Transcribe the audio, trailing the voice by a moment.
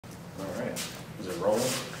All right. Is it rolling?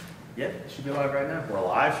 Yeah, it should be live right now. We're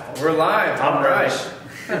live? We're live. I'm right.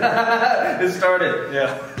 nervous. It started.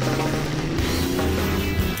 Yeah.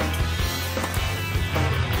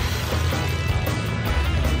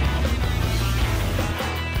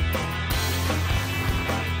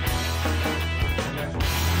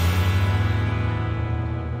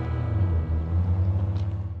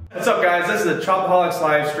 What's up, guys? This is the Chocoholics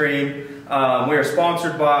live stream. We are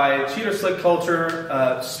sponsored by Cheater Slick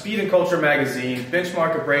Culture, Speed and Culture Magazine,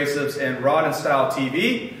 Benchmark Abrasives, and Rod and Style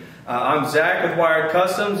TV. I'm Zach with Wired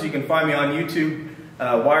Customs. You can find me on YouTube,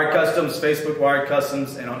 Wired Customs, Facebook Wired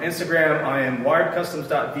Customs, and on Instagram I am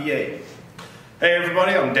wiredcustoms.va. Hey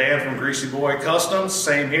everybody, I'm Dan from Greasy Boy Customs.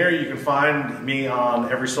 Same here. You can find me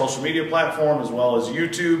on every social media platform as well as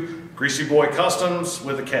YouTube. Greasy Boy Customs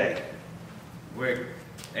with a K. We're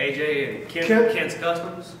AJ and Kent's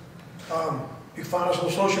Customs. You can find us on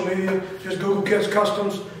social media. Just Google Kent's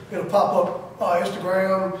Customs. It'll pop up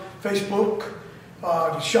Instagram, Facebook.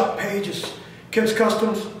 The shop page is Kent's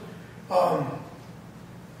Customs.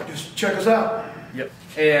 Just check us out. Yep.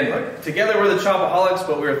 And together we're the Chocoholics,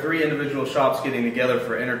 but we're three individual shops getting together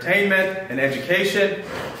for entertainment and education.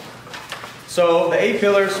 So the 8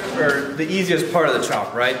 pillars are the easiest part of the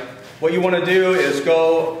chop, right? What you want to do is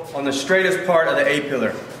go on the straightest part of the 8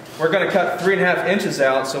 pillar. We're going to cut 3.5 inches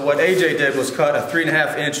out, so what AJ did was cut a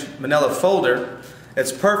 3.5 inch manila folder.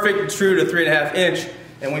 It's perfect and true to 3.5 inch,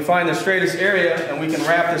 and we find the straightest area and we can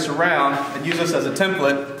wrap this around and use this as a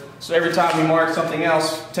template. So every time we mark something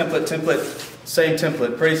else, template, template, same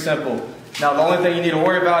template, pretty simple. Now the only thing you need to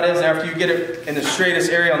worry about is after you get it in the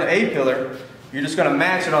straightest area on the 8 pillar, you're just going to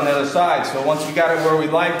match it on the other side. So once we got it where we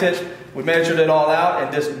liked it, we measured it all out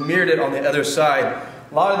and just mirrored it on the other side.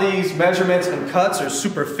 A lot of these measurements and cuts are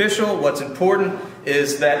superficial. What's important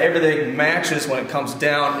is that everything matches when it comes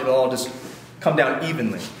down. It'll all just come down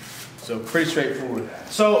evenly. So pretty straightforward.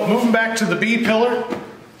 So moving back to the B pillar,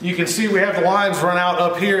 you can see we have the lines run out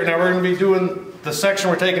up here. Now we're going to be doing the section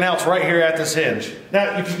we're taking out is right here at this hinge.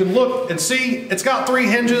 Now if you can look and see, it's got 3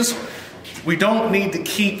 hinges. We don't need to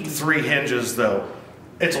keep 3 hinges though.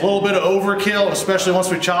 It's a little bit of overkill, especially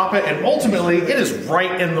once we chop it, and ultimately it is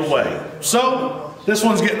right in the way. So this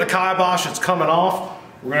one's getting the kibosh, it's coming off.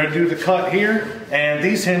 We're going to do the cut here, and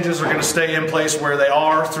these hinges are going to stay in place where they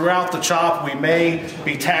are. Throughout the chop, we may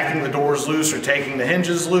be tacking the doors loose or taking the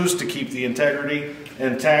hinges loose to keep the integrity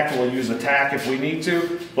intact. We'll use a tack if we need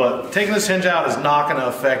to, but taking this hinge out is not going to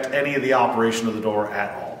affect any of the operation of the door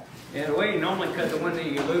at all. Yeah, the way you normally cut the window,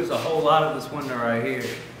 you lose a whole lot of this window right here.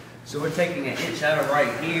 So we're taking an inch out of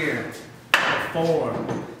right here before,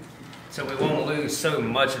 so we won't lose so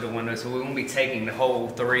much of the window, so we won't be taking the whole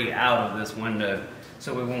 3 out of this window,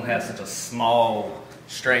 so we won't have such a small,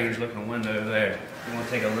 strange looking window there. We want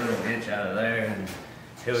to take a little inch out of there, and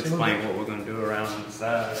he'll explain what we're going to do around the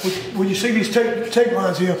side. When you see these tape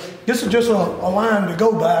lines here, this is just a line to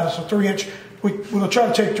go by. It's a 3 inch. We're going to try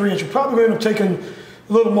to take 3 inch. We're probably going to end up taking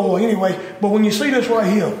a little more anyway, but when you see this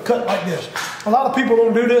right here, cut like this, a lot of people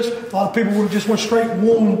don't do this. A lot of people would have just went straight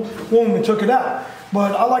womb and took it out.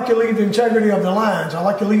 But I like to leave the integrity of the lines. I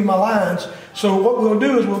like to leave my lines. So what we'll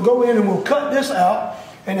do is we'll go in and we'll cut this out,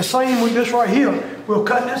 and the same with this right here, we'll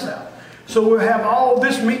cut this out. So we'll have all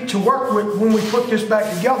this meat to work with when we put this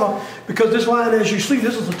back together, because this line, as you see,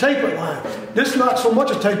 this is a tapered line. This is not so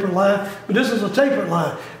much a tapered line, but this is a tapered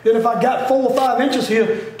line. Then if I got 4 or 5 inches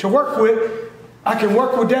here to work with, I can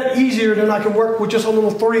work with that easier than I can work with just a little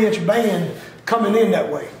 3 inch band coming in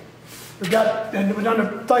that way. We've done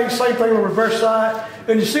the same thing on the reverse side.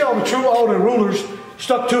 And you see all the rulers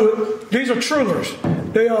stuck to it. These are trulers.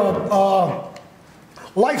 They are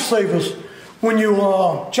lifesavers when you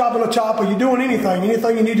chopping a chop or you're doing anything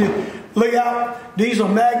you need to lay out. These are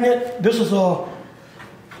magnet. This is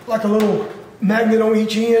like a little magnet on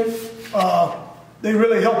each end. They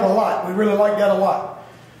really help a lot. We really like that a lot.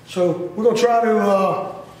 So we're going to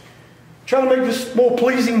try to make this more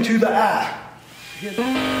pleasing to the eye.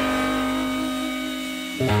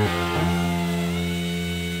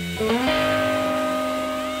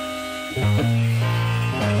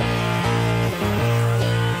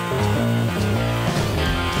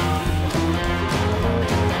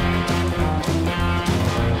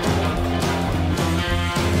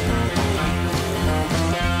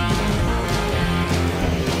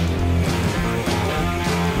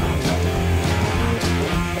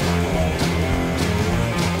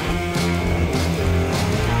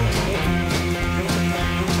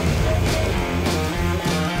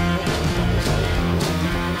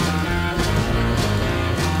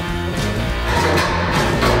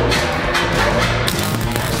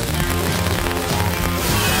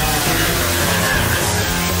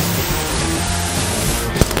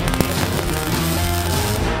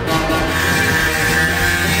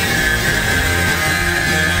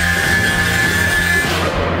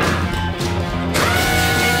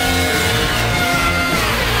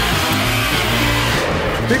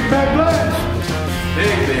 Big bad blast.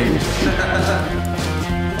 Big.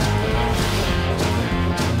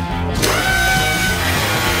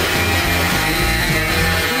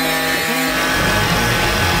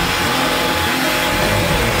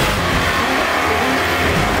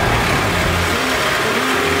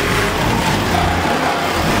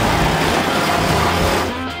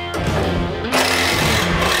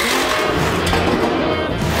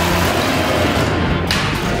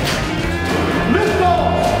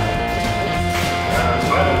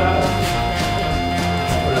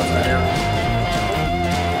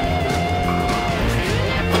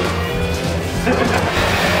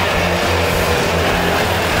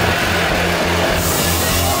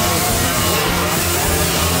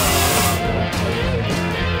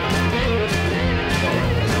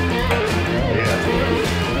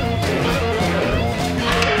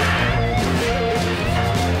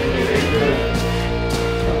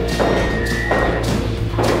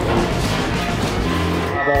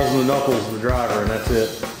 Eyeballs and the knuckles of the driver, and that's it.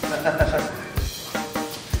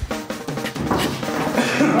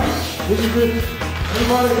 This is good.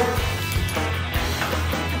 Everybody.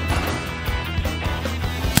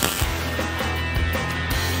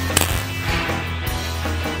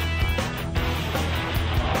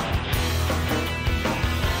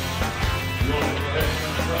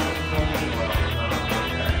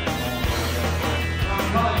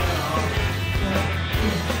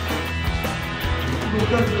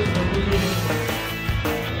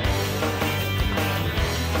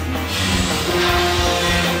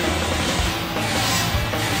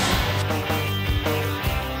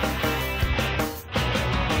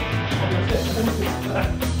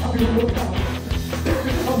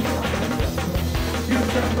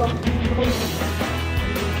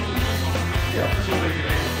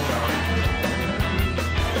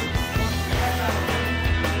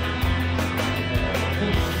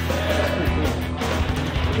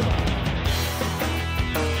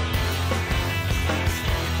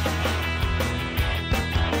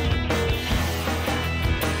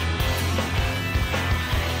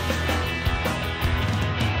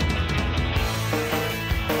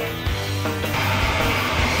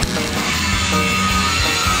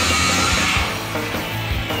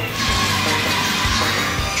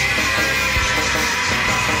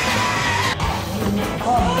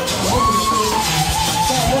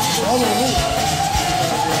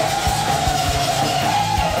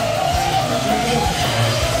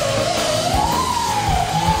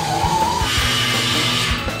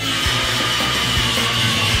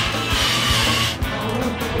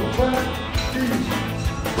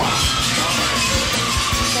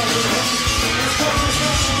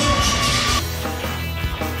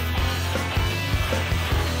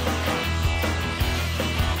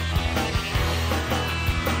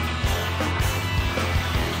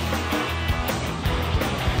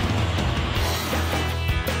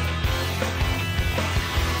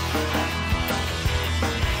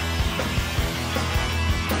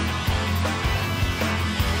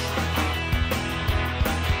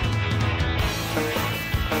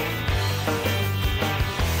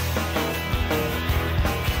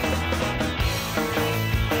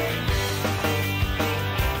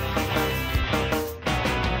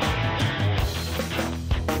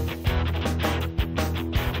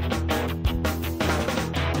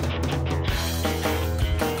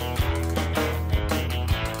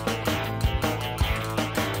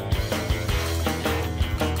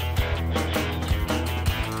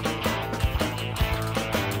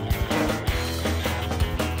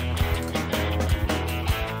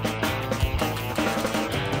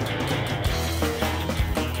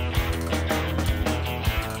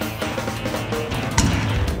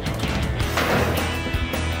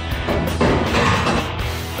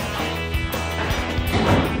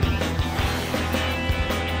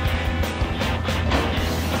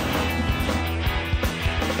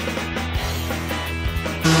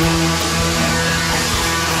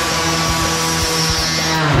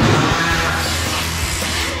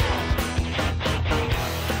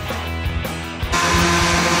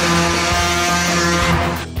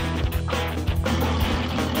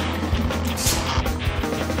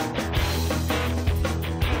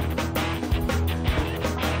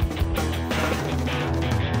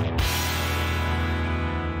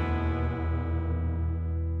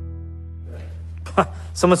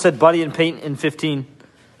 Someone said body and paint in 15.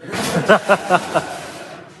 Yeah.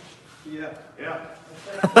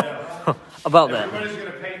 About that. Everybody's going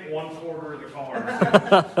to paint 1/4 of the car.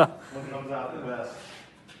 What comes out the best.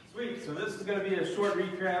 Sweet. So this is going to be a short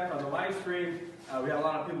recap on the live stream. We had a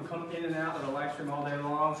lot of people come in and out of the live stream all day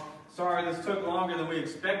long. Sorry this took longer than we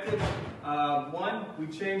expected. One, we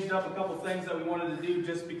changed up a couple things that we wanted to do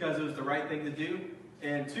just because it was the right thing to do.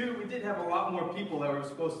 And two, we did have a lot more people that were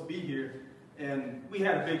supposed to be here. And we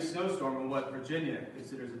had a big snowstorm in what Virginia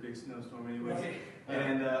considers a big snowstorm anyway.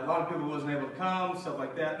 And a lot of people wasn't able to come, stuff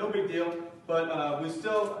like that. No big deal. But we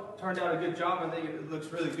still turned out a good job. I think it looks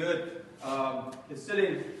really good. It's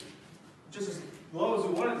sitting just as low as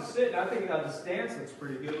we wanted to sit. And I think the stance looks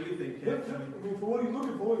pretty good. What do you think, Ken? Yeah, I mean, for what he's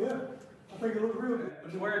looking for, yeah. I think it looks real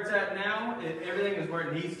good. Where it's at now, everything is where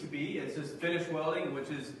it needs to be. It's just finish welding, which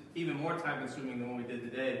is even more time consuming than what we did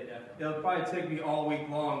today. It'll probably take me all week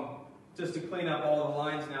long just to clean up all the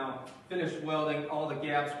lines now, finish welding, all the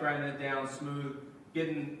gaps, grinding it down smooth, get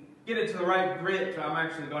it to the right grit. I'm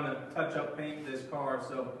actually going to touch up paint this car,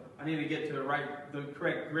 so I need to get to the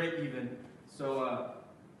correct grit even. So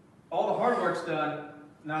all the hard work's done.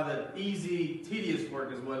 Now the easy, tedious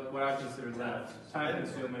work is what I consider that. Time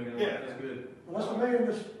consuming and it's good. Well, that's the man,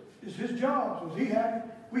 this is his job, so is he happy?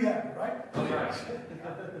 We happy, right? Oh, yeah.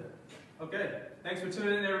 Okay, thanks for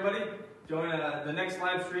tuning in, everybody. Join the next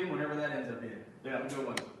live stream whenever that ends up being. Yeah, have a good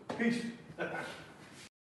one. Peace.